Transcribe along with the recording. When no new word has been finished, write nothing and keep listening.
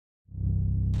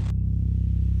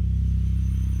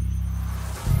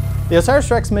The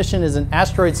OSIRIS-REx mission is an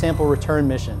asteroid sample return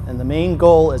mission, and the main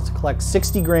goal is to collect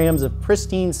 60 grams of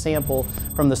pristine sample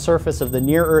from the surface of the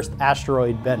near-Earth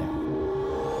asteroid Bennu.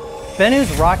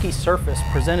 Bennu's rocky surface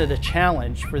presented a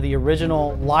challenge for the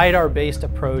original LiDAR-based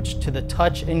approach to the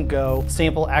touch-and-go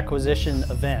sample acquisition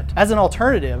event. As an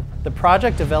alternative, the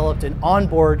project developed an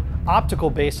onboard,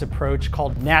 optical-based approach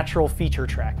called natural feature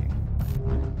tracking.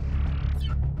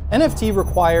 NFT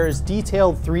requires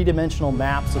detailed three-dimensional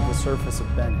maps of the surface of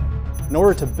Bennu. In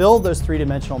order to build those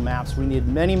three-dimensional maps, we need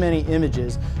many, many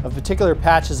images of particular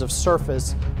patches of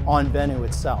surface on Bennu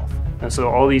itself. And so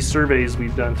all these surveys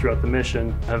we've done throughout the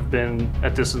mission have been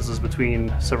at distances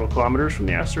between several kilometers from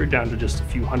the asteroid down to just a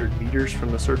few hundred meters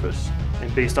from the surface.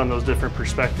 And based on those different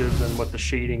perspectives and what the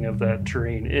shading of that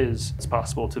terrain is, it's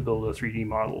possible to build a 3D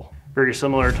model. Very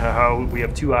similar to how we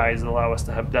have two eyes that allow us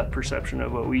to have depth perception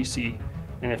of what we see.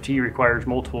 NFT requires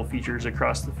multiple features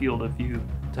across the field of view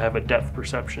to have a depth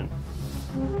perception.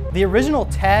 The original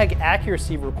tag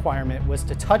accuracy requirement was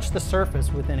to touch the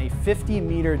surface within a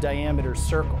 50-meter diameter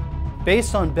circle.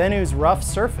 Based on Bennu's rough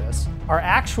surface, our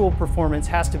actual performance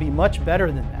has to be much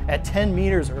better than that, at 10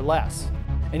 meters or less.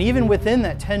 And even within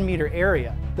that 10-meter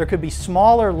area, there could be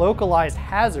smaller localized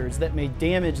hazards that may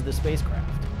damage the spacecraft.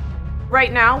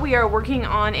 Right now, we are working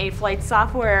on a flight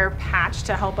software patch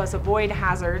to help us avoid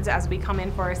hazards as we come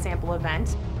in for a sample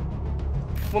event.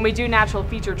 When we do natural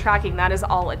feature tracking, that is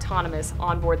all autonomous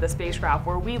on board the spacecraft,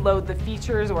 where we load the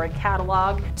features or a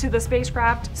catalog to the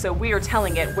spacecraft, so we are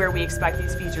telling it where we expect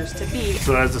these features to be.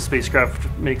 So as the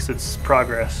spacecraft makes its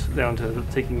progress down to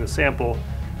taking the sample,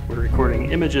 we're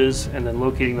recording images and then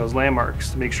locating those landmarks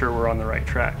to make sure we're on the right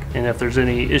track. And if there's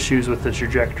any issues with the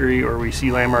trajectory or we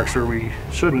see landmarks where we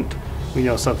shouldn't, we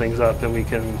know something's up and we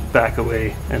can back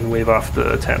away and wave off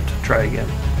the attempt, try again.